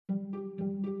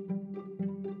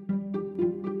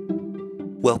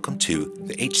Welcome to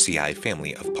the HCI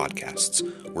family of podcasts.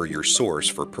 We're your source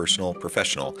for personal,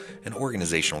 professional, and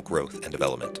organizational growth and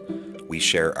development. We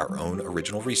share our own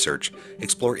original research,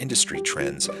 explore industry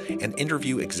trends, and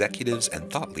interview executives and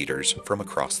thought leaders from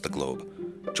across the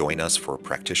globe. Join us for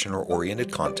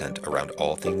practitioner-oriented content around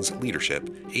all things leadership,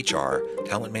 HR,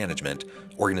 talent management,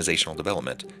 organizational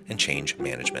development, and change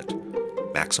management.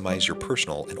 Maximize your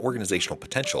personal and organizational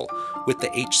potential with the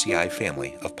HCI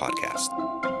family of podcasts.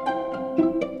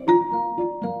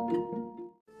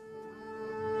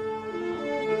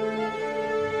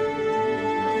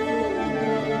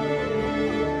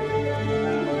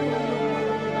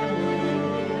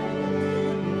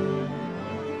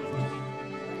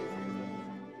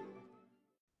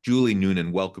 Julie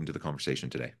Noonan, welcome to the conversation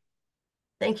today.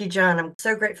 Thank you, John. I'm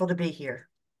so grateful to be here.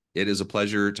 It is a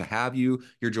pleasure to have you.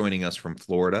 You're joining us from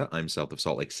Florida. I'm south of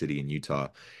Salt Lake City in Utah.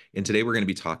 And today we're going to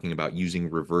be talking about using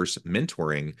reverse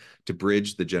mentoring to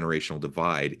bridge the generational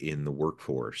divide in the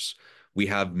workforce. We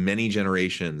have many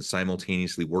generations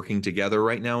simultaneously working together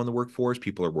right now in the workforce.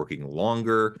 People are working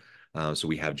longer. So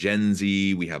we have Gen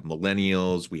Z, we have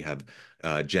millennials, we have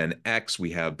Gen X,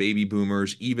 we have baby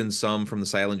boomers, even some from the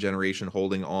silent generation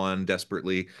holding on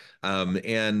desperately.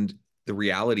 And the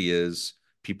reality is,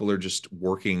 people are just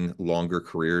working longer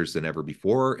careers than ever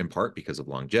before, in part because of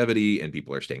longevity, and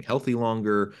people are staying healthy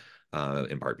longer,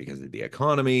 in part because of the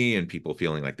economy and people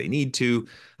feeling like they need to.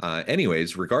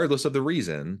 Anyways, regardless of the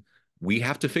reason, we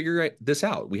have to figure this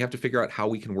out. We have to figure out how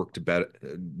we can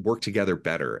work together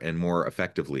better and more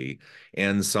effectively.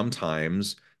 And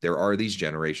sometimes there are these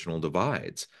generational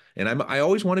divides. And I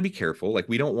always want to be careful. Like,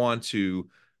 we don't want to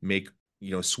make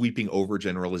sweeping over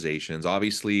generalizations.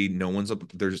 Obviously,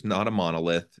 there's not a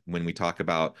monolith when we talk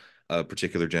about a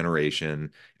particular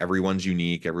generation. Everyone's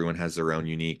unique. Everyone has their own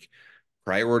unique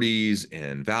priorities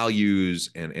and values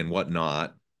and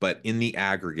whatnot. But in the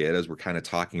aggregate, as we're kind of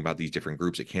talking about these different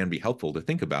groups, it can be helpful to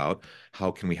think about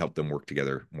how can we help them work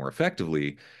together more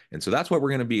effectively. And so that's what we're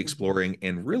going to be exploring.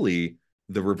 And really,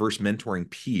 the reverse mentoring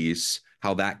piece,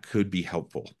 how that could be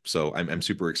helpful. So I'm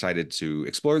super excited to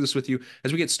explore this with you.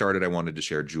 As we get started, I wanted to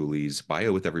share Julie's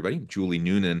bio with everybody. Julie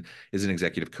Noonan is an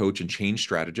executive coach and change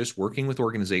strategist working with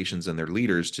organizations and their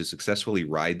leaders to successfully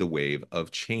ride the wave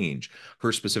of change.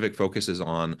 Her specific focus is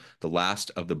on the last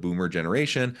of the boomer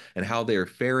generation and how they are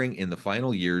faring in the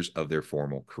final years of their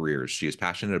formal careers. She is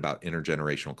passionate about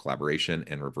intergenerational collaboration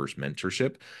and reverse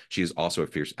mentorship. She is also a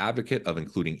fierce advocate of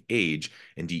including age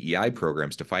and DEI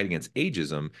programs to fight against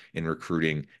ageism in recruiting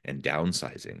and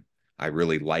downsizing. I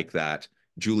really like that.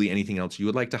 Julie, anything else you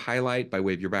would like to highlight by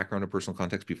way of your background or personal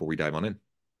context before we dive on in?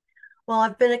 Well,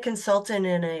 I've been a consultant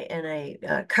and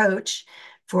a coach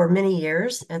for many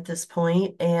years at this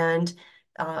point, and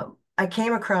I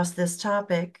came across this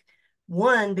topic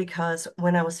one because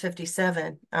when I was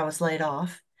 57, I was laid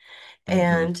off,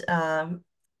 Mm-hmm. and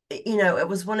it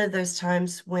was one of those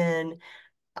times when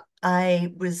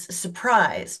I was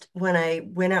surprised when I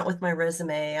went out with my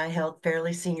resume. I held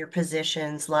fairly senior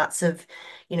positions, lots of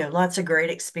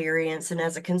great experience. And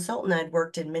as a consultant, I'd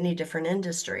worked in many different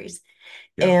industries.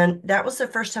 Yeah. And that was the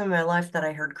first time in my life that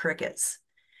I heard crickets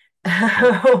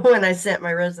Yeah. when I sent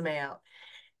my resume out.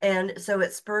 And so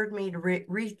it spurred me to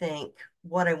rethink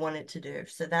what I wanted to do.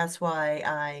 So that's why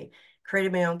I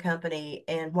created my own company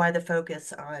and why the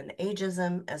focus on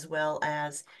ageism as well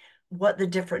as what the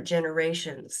different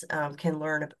generations can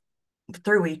learn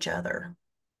through each other.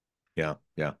 Yeah,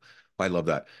 yeah. I love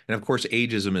that. And of course,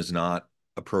 ageism is not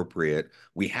appropriate.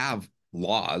 We have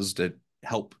laws that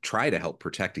try to help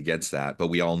protect against that, but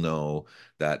we all know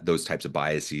that those types of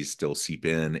biases still seep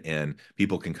in, and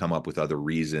people can come up with other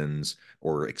reasons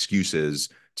or excuses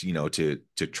to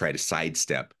try to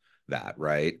sidestep that,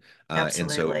 right?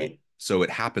 Absolutely. So it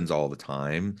happens all the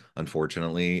time,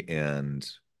 unfortunately, and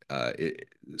it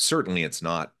certainly it's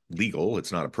not legal,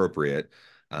 it's not appropriate.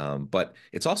 But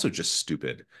it's also just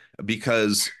stupid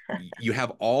because you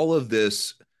have all of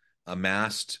this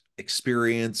amassed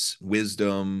experience,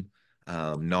 wisdom,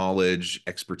 knowledge,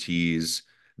 expertise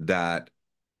that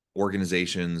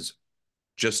organizations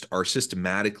just are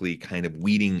systematically kind of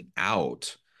weeding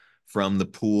out from the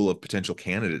pool of potential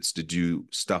candidates to do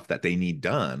stuff that they need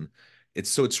done.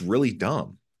 It's really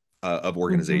dumb of Mhm.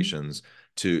 organizations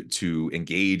to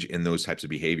engage in those types of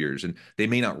behaviors, and they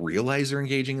may not realize they're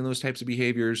engaging in those types of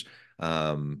behaviors,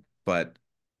 but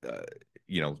uh,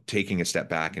 taking a step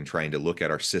back and trying to look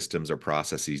at our systems or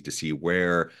processes to see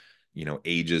where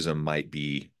ageism might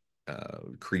be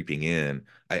creeping in.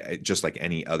 Just like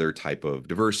any other type of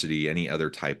diversity, any other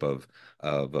type of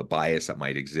a bias that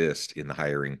might exist in the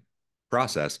hiring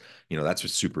process, that's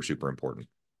just super, super important.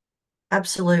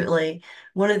 Absolutely.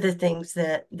 One of the things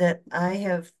that I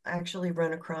have actually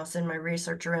run across in my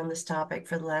research around this topic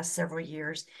for the last several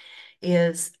years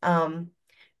is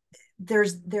there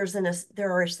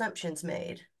are assumptions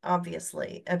made,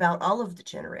 obviously, about all of the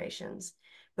generations.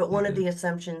 But one of Hmm. the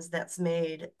assumptions that's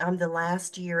made, I'm the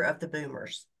last year of the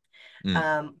boomers.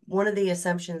 Mm, One of the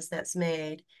assumptions that's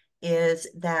made is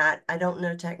that I don't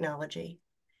know technology,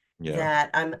 yeah.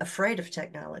 that I'm afraid of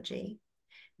technology,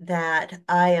 that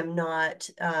I am not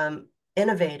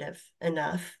innovative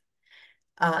enough,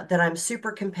 that I'm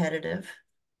super competitive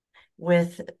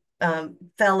with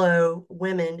fellow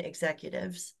women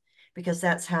executives, because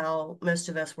that's how most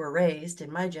of us were raised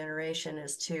in my generation,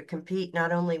 is to compete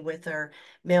not only with our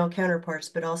male counterparts,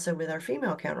 but also with our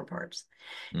female counterparts.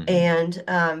 Hmm.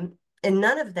 And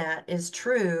none of that is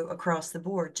true across the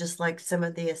board, just like some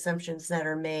of the assumptions that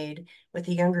are made with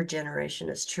the younger generation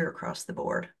is true across the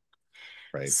board.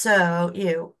 Right.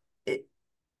 So,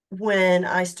 when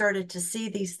I started to see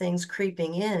these things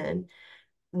creeping in,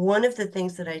 one of the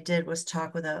things that I did was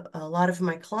talk with a lot of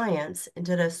my clients and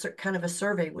did a kind of a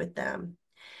survey with them.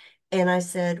 And I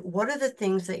said, what are the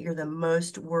things that you're the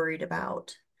most worried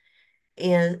about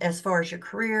in as far as your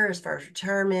career, as far as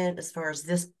retirement, as far as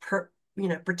this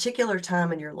particular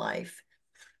time in your life?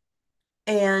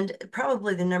 And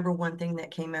probably the number one thing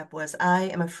that came up was I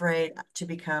am afraid to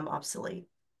become obsolete.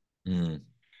 Mm,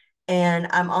 And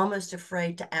I'm almost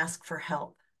afraid to ask for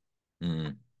help,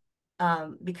 mm,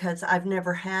 because I've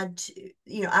never had to,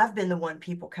 I've been the one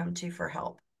people come to for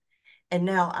help. And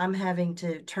now I'm having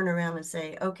to turn around and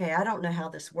say, okay, I don't know how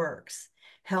this works.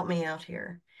 Help me out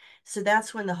here. So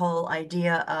that's when the whole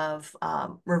idea of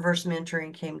reverse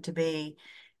mentoring came to be.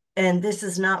 And this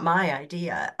is not my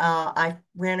idea. I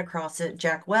ran across it.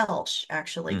 Jack Welch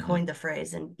actually hmm. coined the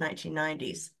phrase in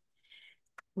 1990s.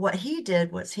 What he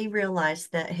did was he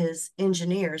realized that his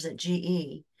engineers at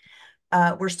GE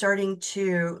were starting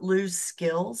to lose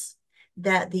skills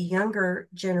that the younger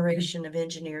generation of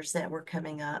engineers that were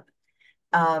coming up,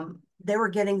 they were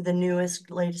getting the newest,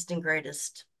 latest, and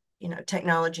greatest,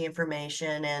 technology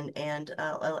information and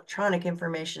electronic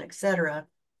information, etc.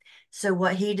 So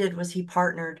what he did was he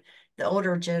partnered the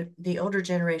older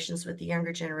generations with the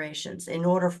younger generations in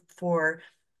order for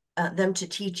them to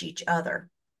teach each other.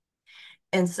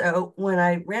 And so when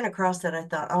I ran across that, I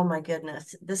thought, oh my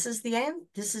goodness, this is the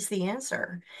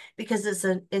answer, because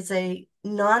it's a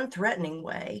non-threatening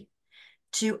way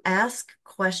to ask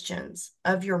questions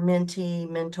of your mentee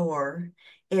mentor.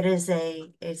 It is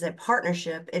a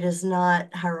partnership. It is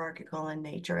not hierarchical in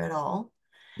nature at all,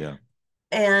 Yeah.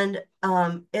 and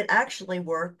it actually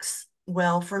works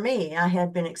well for me. I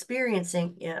had been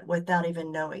experiencing it without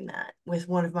even knowing that with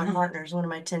one of my partners, one of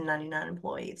my 1099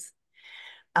 employees.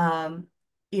 Um,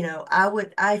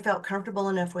 I felt comfortable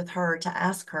enough with her to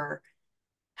ask her,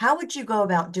 how would you go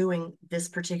about doing this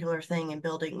particular thing and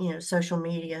building, social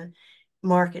media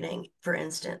marketing, for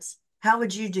instance? How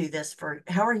would you do this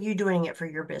how are you doing it for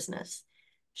your business?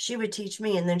 She would teach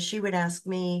me, and then she would ask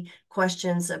me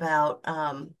questions about,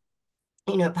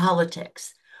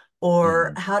 politics, or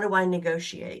Hmm. how do I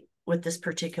negotiate with this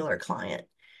particular client,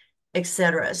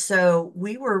 etc. So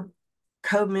we were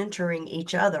co-mentoring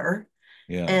each other,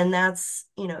 Yeah. and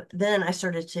then I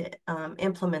started to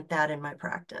implement that in my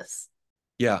practice.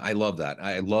 Yeah, I love that.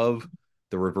 I love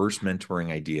the reverse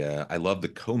mentoring idea. I love the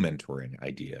co-mentoring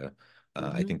idea. I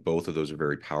Mm-hmm. think both of those are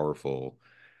very powerful.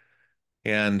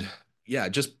 And yeah,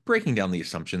 just breaking down the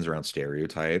assumptions around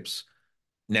stereotypes.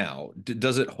 Now,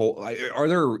 does it hold? Are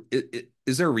there?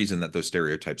 Is there a reason that those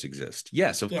stereotypes exist?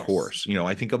 Yes, of Yes. course.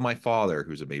 I think of my father,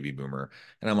 who's a baby boomer,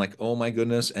 and I'm like, oh my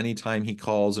goodness, anytime he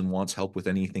calls and wants help with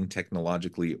anything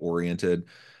technologically oriented,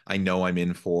 I know I'm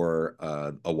in for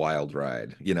a wild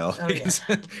ride. Oh yeah.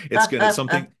 It's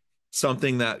gonna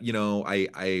something that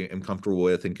I am comfortable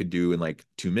with and could do in like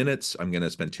 2 minutes. I'm gonna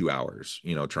spend 2 hours,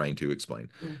 trying to explain.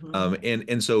 Hmm.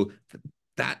 And so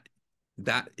that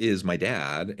that is my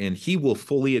dad, and he will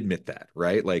fully admit that,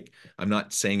 right? Like, I'm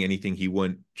not saying anything he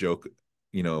wouldn't joke,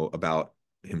 about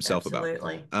himself about.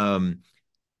 Absolutely. Um,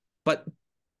 but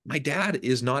my dad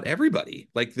is not everybody.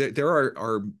 Like, there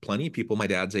are plenty of people my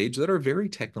dad's age that are very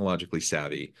technologically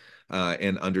savvy,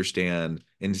 and understand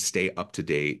and stay up to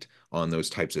date on those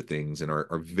types of things and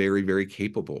are very, very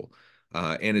capable.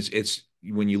 And it's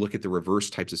when you look at the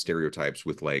reverse types of stereotypes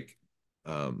with like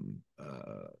um,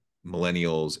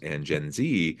 millennials and Gen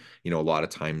Z, a lot of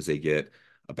times they get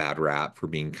a bad rap for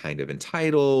being kind of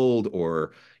entitled,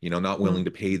 or not willing Mm.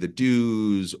 to pay the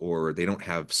dues, or they don't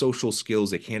have social skills,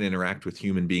 they can't interact with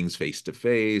human beings face to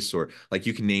face, or like,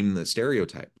 you can name the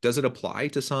stereotype. Does it apply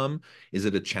to some? Is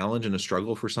it a challenge and a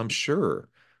struggle for some? Sure.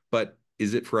 But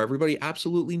Is it for everybody?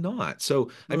 Absolutely not. So,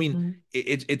 I mean, Hmm.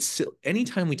 it's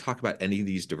anytime we talk about any of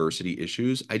these diversity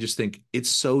issues, I just think it's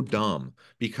so dumb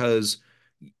because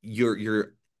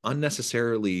you're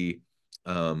unnecessarily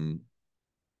um,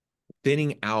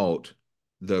 thinning out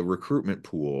the recruitment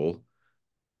pool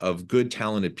of good,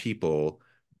 talented people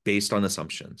based on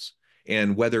assumptions.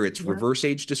 And whether it's Yeah. reverse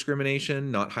age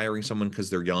discrimination, not hiring someone because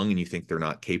they're young and you think they're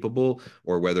not capable,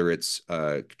 or whether it's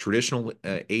traditional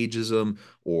ageism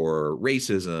or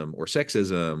racism or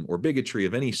sexism or bigotry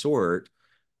of any sort,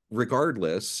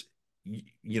 regardless,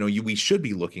 we should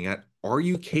be looking at, are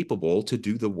you capable to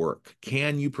do the work?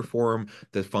 Can you perform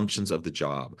the functions of the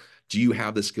job? Do you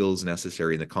have the skills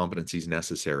necessary and the competencies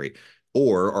necessary?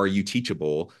 Or are you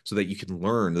teachable so that you can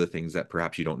learn the things that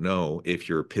perhaps you don't know if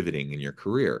you're pivoting in your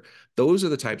career? Those are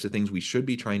the types of things we should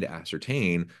be trying to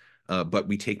ascertain. But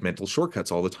we take mental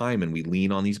shortcuts all the time and we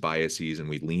lean on these biases and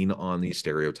we lean on these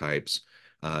stereotypes.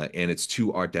 And it's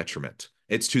to our detriment.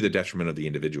 It's to the detriment of the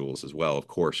individuals as well, of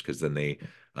course, because then they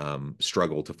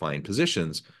struggle to find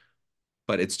positions.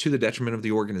 But it's to the detriment of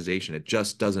the organization. It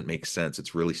just doesn't make sense.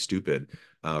 It's really stupid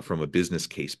from a business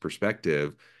case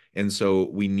perspective. And so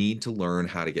we need to learn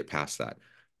how to get past that.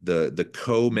 The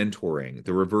co-mentoring,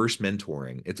 the reverse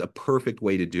mentoring, it's a perfect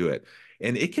way to do it.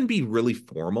 And it can be really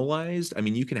formalized. I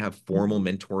mean, you can have formal Hmm.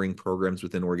 mentoring programs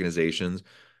within organizations,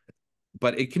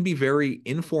 but it can be very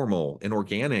informal and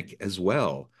organic as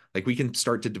well. Like we can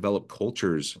start to develop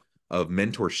cultures of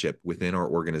mentorship within our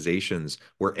organizations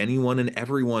where anyone and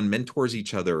everyone mentors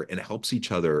each other and helps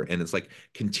each other. And it's like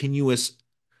continuous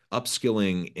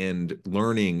upskilling and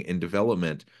learning and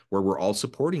development where we're all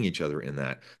supporting each other in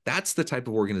that. That's the type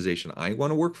of organization I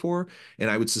want to work for. And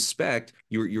I would suspect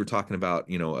you were talking about,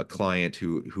 a client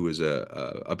who is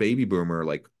a baby boomer,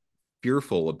 like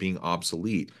fearful of being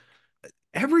obsolete.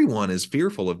 Everyone is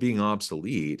fearful of being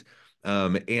obsolete.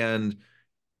 And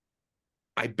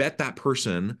I bet that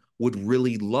person would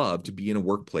really love to be in a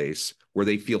workplace where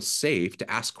they feel safe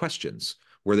to ask questions,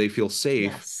 where they feel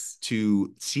safe Yes,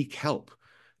 to seek help,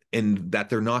 and that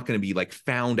they're not going to be like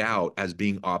found out as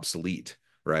being obsolete,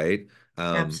 right?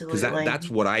 Because that's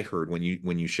absolutely. what I heard when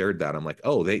you shared that. I'm like,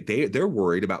 oh, they're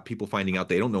worried about people finding out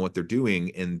they don't know what they're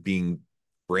doing and being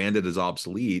branded as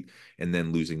obsolete and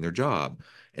then losing their job.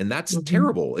 And that's Hmm.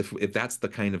 terrible. If that's the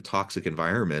kind of toxic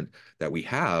environment that we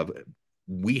have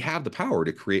the power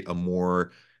to create a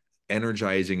more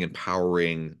energizing,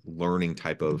 empowering, learning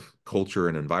type of culture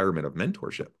and environment of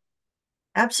mentorship.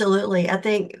 Absolutely. I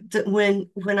think that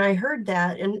when I heard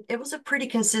that, and it was a pretty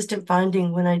consistent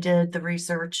finding when I did the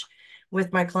research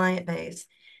with my client base,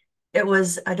 it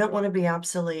was, I don't want to be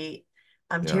obsolete.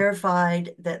 I'm Yeah.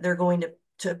 terrified that they're going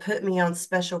to put me on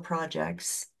special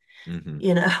projects. Hmm.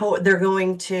 They're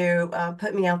going to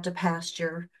put me out to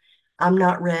pasture. I'm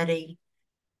not ready.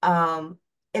 Um,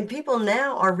 and people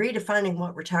now are redefining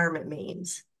what retirement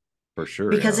means For sure.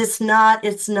 because Yeah.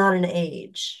 it's not an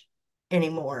age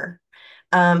anymore.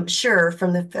 Sure,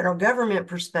 from the federal government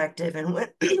perspective, and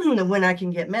when when I can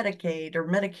get Medicaid or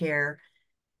Medicare,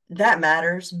 that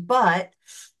matters. But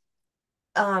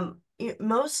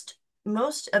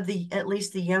most of the at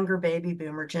least the younger baby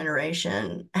boomer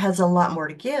generation has a lot more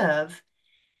to give.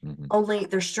 Hmm. Only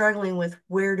they're struggling with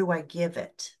where do I give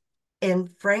it, and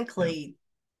Yeah. frankly,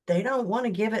 they don't want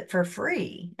to give it for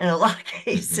free in a lot of Hmm.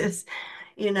 cases.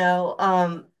 You know,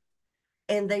 um,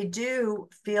 and they do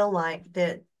feel like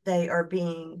that they are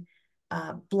being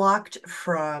blocked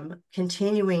from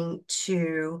continuing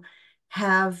to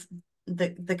have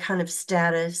the kind of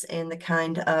status and the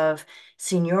kind of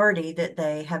seniority that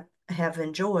they have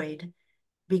enjoyed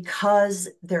because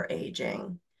they're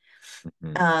aging.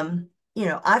 Hmm.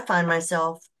 I find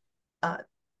myself uh,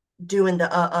 doing the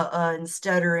and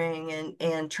stuttering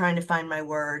and trying to find my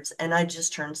words, and I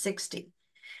just turned 60.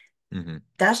 Hmm.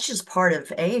 That's just part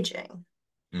of aging.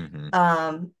 Hmm.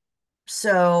 Um,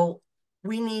 So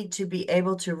we need to be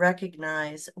able to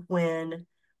recognize when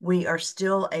we are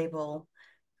still able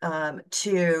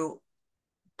to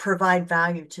provide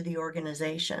value to the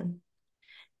organization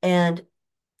and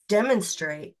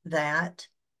demonstrate that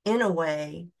in a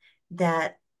way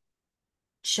that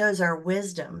shows our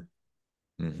wisdom,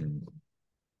 Hmm.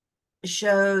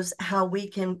 shows how we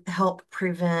can help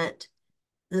prevent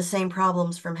the same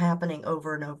problems from happening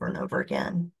over and over and over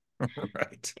again.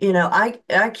 Right.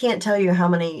 I can't tell you how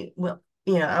many, well,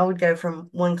 I would go from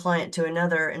one client to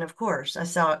another, and of course, I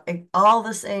saw all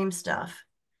the same stuff.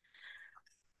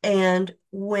 And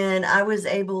when I was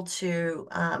able to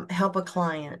help a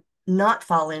client not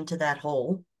fall into that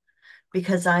hole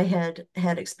because I had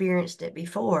experienced it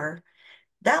before,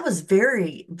 that was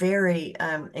very, very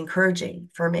encouraging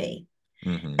for me.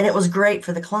 Hmm. And it was great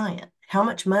for the client. how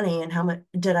much money and how much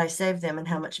did I save them and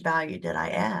how much value did I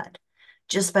add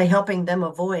just by helping them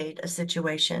avoid a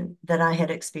situation that I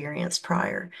had experienced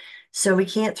prior. So we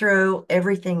can't throw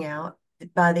everything out.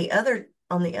 On the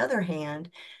other hand,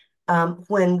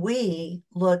 when we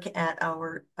look at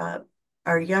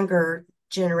our younger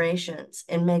generations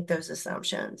and make those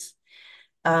assumptions,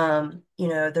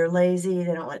 they're lazy,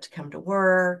 they don't like to come to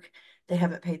work, they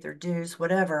haven't paid their dues,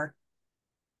 whatever.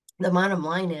 The bottom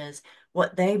line is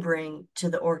what they bring to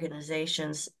the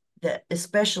organizations that,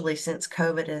 especially since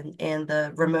COVID and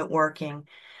the remote working,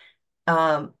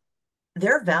 um,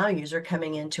 their values are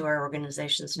coming into our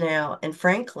organizations now. And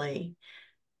frankly,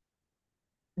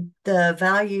 the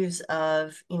values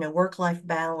of, work-life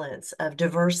balance, of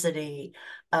diversity,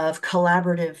 of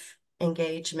collaborative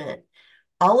engagement,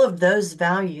 all of those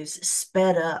values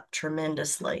sped up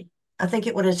tremendously. I think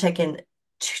it would have taken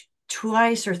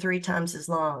twice or three times as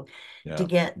long to Yeah.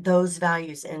 get those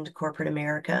values into corporate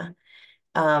America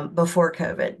before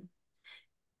COVID.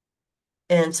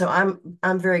 And so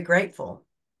I'm very grateful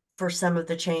for some of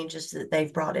the changes that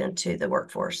they've brought into the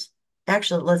workforce.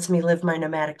 Actually, it lets me live my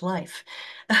nomadic life.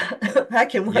 I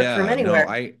can work from Yeah, no,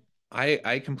 anywhere.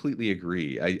 I completely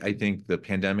agree. I think the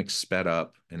pandemic sped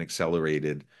up and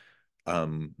accelerated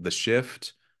the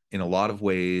shift in a lot of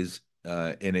ways,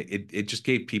 and it just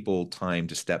gave people time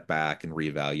to step back and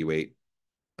reevaluate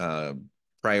uh,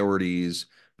 priorities,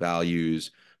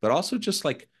 values, but also just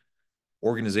like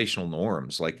organizational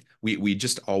norms. Like we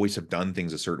just always have done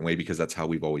things a certain way because that's how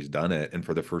we've always done it. And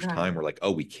for the first time, Right. we're like,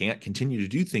 oh, we can't continue to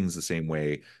do things the same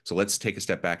way. So let's take a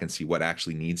step back and see what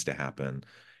actually needs to happen.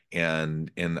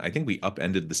 And I think we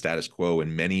upended the status quo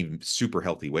in many super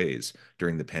healthy ways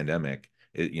during the pandemic.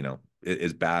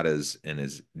 As bad as and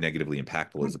as negatively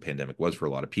impactful as the pandemic was for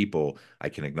a lot of people, I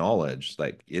can acknowledge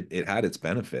like it had its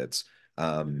benefits.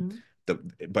 Um, Mhm.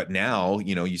 the but now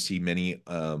you see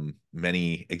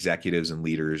many executives and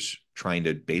leaders trying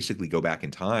to basically go back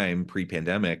in time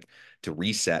pre-pandemic to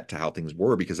reset to how things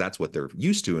were because that's what they're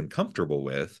used to and comfortable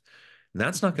with, and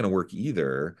that's not going to work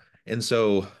either. And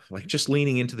so like just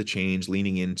leaning into the change,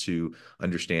 leaning into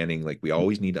understanding like we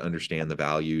always need to understand the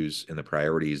values and the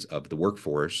priorities of the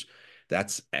workforce.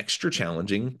 That's extra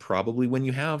challenging probably when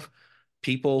you have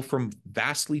people from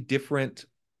vastly different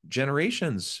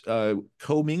generations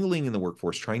commingling in the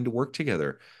workforce, trying to work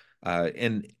together.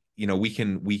 And we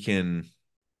can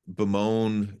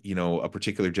bemoan a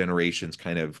particular generation's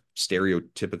kind of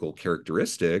stereotypical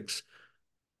characteristics,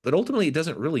 but ultimately it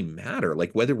doesn't really matter.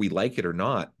 Like whether we like it or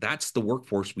not, that's the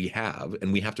workforce we have,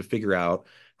 and we have to figure out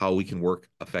how we can work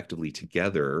effectively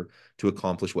together to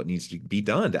accomplish what needs to be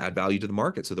done to add value to the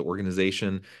market so the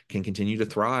organization can continue to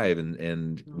thrive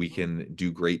and we Mhm. can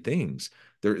do great things.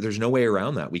 There's no way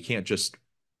around that. We can't just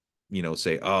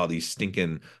say, oh, these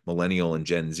stinking millennial and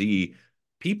Gen Z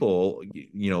people,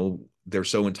 they're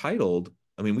so entitled.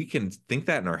 I mean, we can think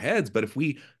that in our heads, but if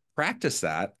we practice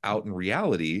that out in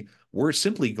reality, we're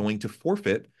simply going to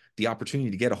forfeit the opportunity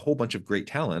to get a whole bunch of great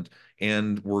talent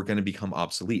and we're going to become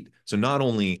obsolete. So not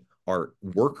only are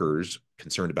workers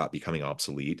concerned about becoming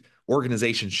obsolete,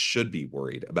 organizations should be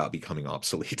worried about becoming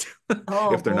obsolete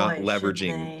Oh if they're not boy, should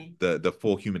leveraging they? the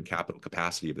full human capital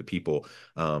capacity of the people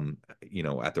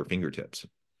at their fingertips.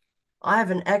 I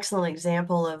have an excellent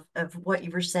example of what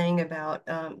you were saying about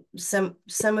some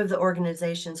of the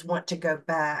organizations want to go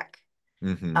back.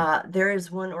 Hmm. There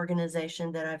is one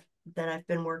organization that I've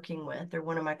been working with. They're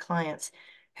one of my clients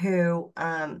who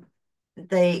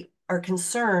they are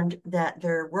concerned that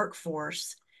their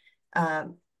workforce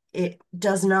um, it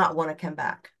does not want to come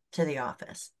back to the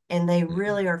office, and they Hmm.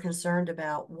 really are concerned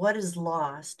about what is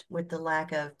lost with the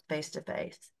lack of face to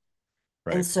face.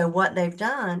 And Right. so what they've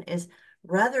done is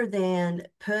rather than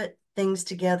put things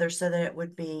together so that it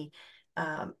would be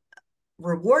um,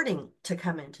 rewarding to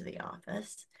come into the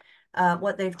office,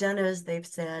 what they've done is they've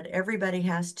said everybody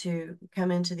has to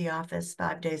come into the office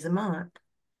 5 days a month,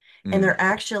 and Mm.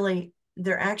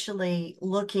 they're actually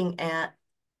looking at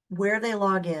where they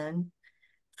log in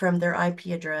from their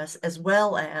IP address as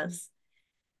well as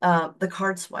the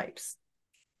card swipes.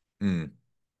 Mm.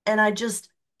 And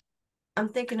I'm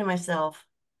thinking to myself,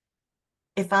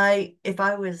 if I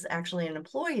was actually an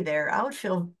employee there, I would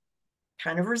feel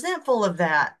kind of resentful of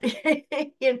that.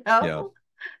 You Yeah. know,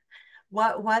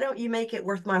 why don't you make it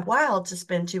worth my while to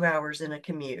spend 2 hours in a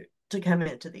commute to come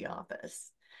into the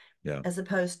office Yeah. as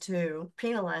opposed to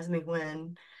penalize me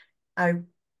when I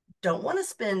don't want to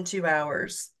spend 2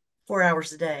 hours, 4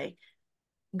 hours a day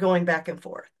going back and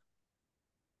forth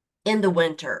in the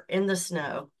winter, in the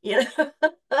snow. You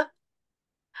know,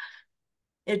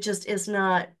 it just is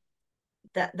not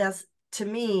that's to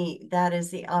me, that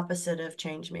is the opposite of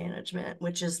change management,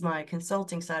 which is my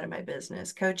consulting side of my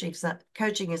business. Coaching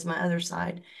is my other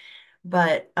side.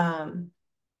 But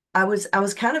I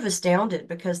was kind of astounded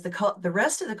because the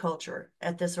rest of the culture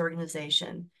at this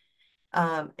organization,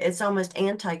 it's almost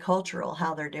anti-cultural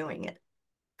how they're doing it.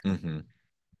 Hmm.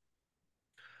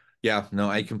 Yeah, no,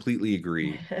 I completely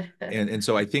agree. And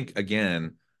so I think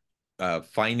again,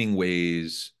 finding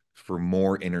ways for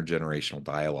more intergenerational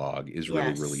dialogue is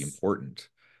really, really Yes. important.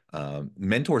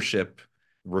 Mentorship,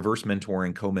 reverse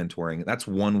mentoring, co-mentoring, that's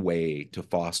one way to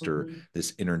foster Hmm.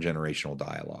 this intergenerational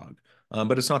dialogue.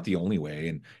 But it's not the only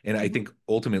way. And I Hmm. think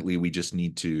ultimately we just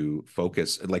need to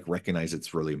focus, like recognize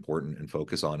it's really important and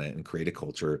focus on it and create a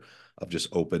culture of just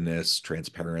openness,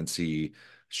 transparency,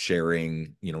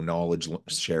 sharing, knowledge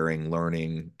sharing,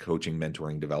 learning, coaching,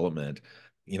 mentoring, development.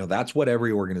 That's what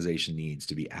every organization needs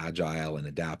to be agile and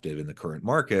adaptive in the current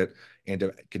market and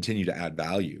to continue to add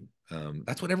value.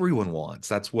 That's what everyone wants.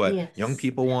 That's what young Yes.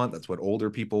 people want. That's what older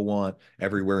people want,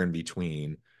 everywhere in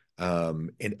between.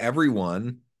 And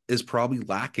everyone is probably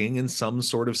lacking in some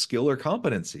sort of skill or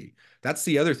competency. That's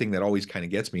the other thing that always kind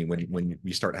of gets me when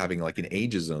you start having like an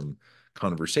ageism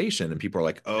conversation and people are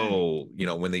like, oh,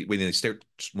 when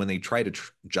they try to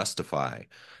justify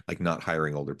like not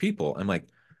hiring older people, I'm like,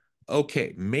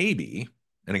 okay, maybe,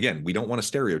 and again, we don't want to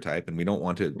stereotype and we don't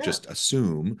want to No. just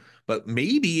assume, but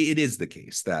maybe it is the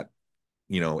case that,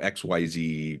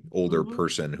 XYZ older Hmm.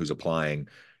 person who's applying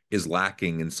is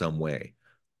lacking in some way.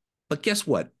 But guess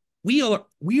what? We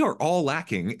are all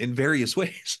lacking in various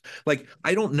ways. Like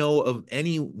I don't know of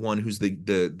anyone who's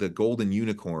the golden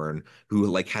unicorn who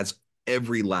like has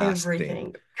every last thing.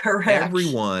 Everything. Correct.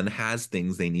 Everyone has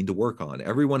things they need to work on.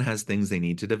 Everyone has things they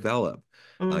need to develop.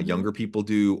 Younger Hmm. people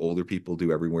do, older people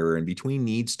do, everywhere in between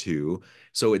needs to.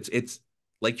 So it's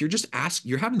like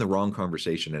you're having the wrong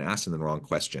conversation and asking the wrong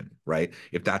question, right?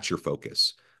 If that's your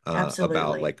focus about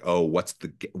Absolutely. like, oh, what's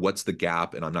the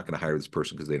gap, and I'm not going to hire this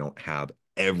person because they don't have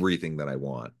everything that I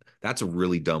want. That's a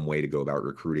really dumb way to go about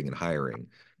recruiting and hiring.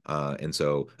 And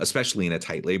so, especially in a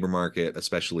tight labor market,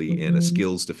 especially in a Hmm.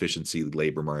 skills deficiency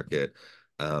labor market,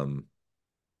 um,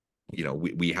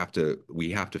 we have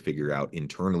to figure out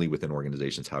internally within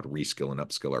organizations how to reskill and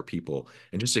upskill our people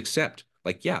and just accept,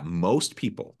 like, yeah, most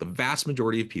people, the vast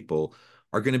majority of people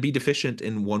are going to be deficient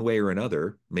in one way or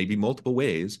another, maybe multiple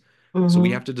ways. So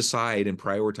we have Hmm. to decide and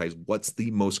prioritize what's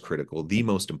the most critical, the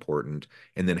most important,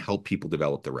 and then help people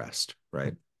develop the rest,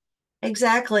 right?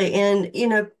 Exactly. And,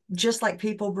 just like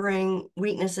people bring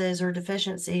weaknesses or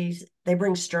deficiencies, they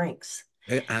bring strengths.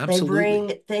 They Absolutely.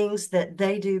 bring things that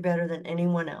they do better than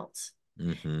anyone else.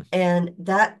 Hmm. And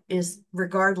that is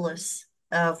regardless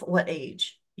of what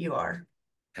age you are.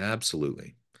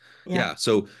 Absolutely. Yeah. Yeah.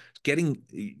 So getting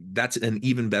that's an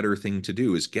even better thing to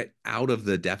do is get out of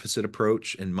the deficit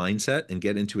approach and mindset and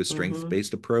get into a Hmm.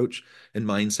 strength-based approach and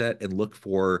mindset and look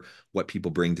for what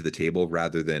people bring to the table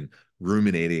rather than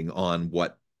ruminating on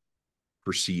what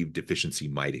perceived deficiency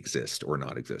might exist or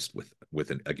not exist with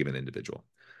a given individual.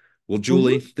 Well,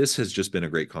 Julie, Hmm. this has just been a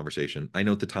great conversation. I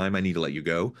know at the time I need to let you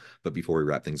go, but before we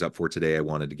wrap things up for today, I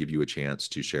wanted to give you a chance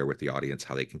to share with the audience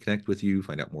how they can connect with you,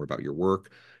 find out more about your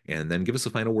work, and then give us a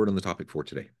final word on the topic for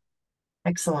today.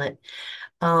 Excellent.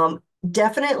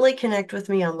 Definitely connect with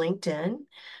me on LinkedIn.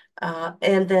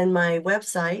 And then my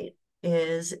website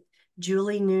is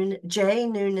jnoonan.com.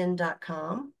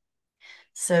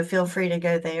 So feel free to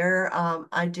go there.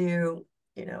 I do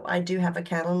have a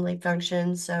Calendly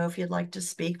function. So if you'd like to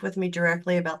speak with me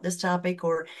directly about this topic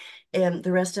or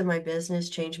the rest of my business,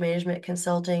 change management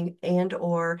consulting and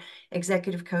or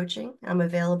executive coaching, I'm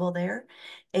available there.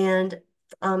 And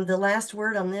the last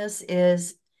word on this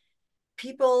is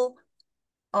people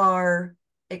are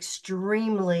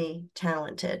extremely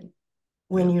talented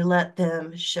when Yeah. you let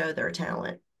them show their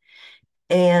talent.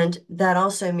 And that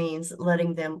also means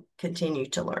letting them continue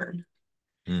to learn,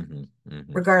 Hmm. Hmm.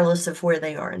 regardless of where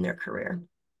they are in their career.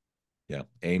 Yeah.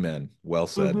 Amen. Well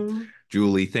said. Hmm.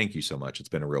 Julie, thank you so much. It's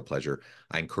been a real pleasure.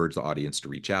 I encourage the audience to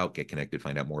reach out, get connected,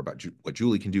 find out more about what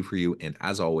Julie can do for you. And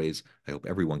as always, I hope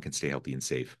everyone can stay healthy and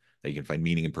safe, that you can find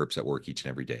meaning and purpose at work each and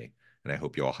every day. And I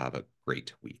hope you all have a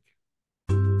great week.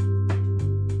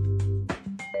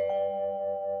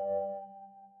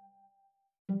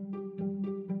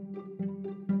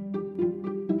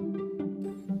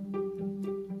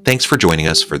 Thanks for joining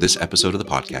us for this episode of the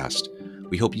podcast.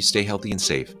 We hope you stay healthy and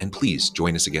safe, and please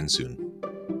join us again soon.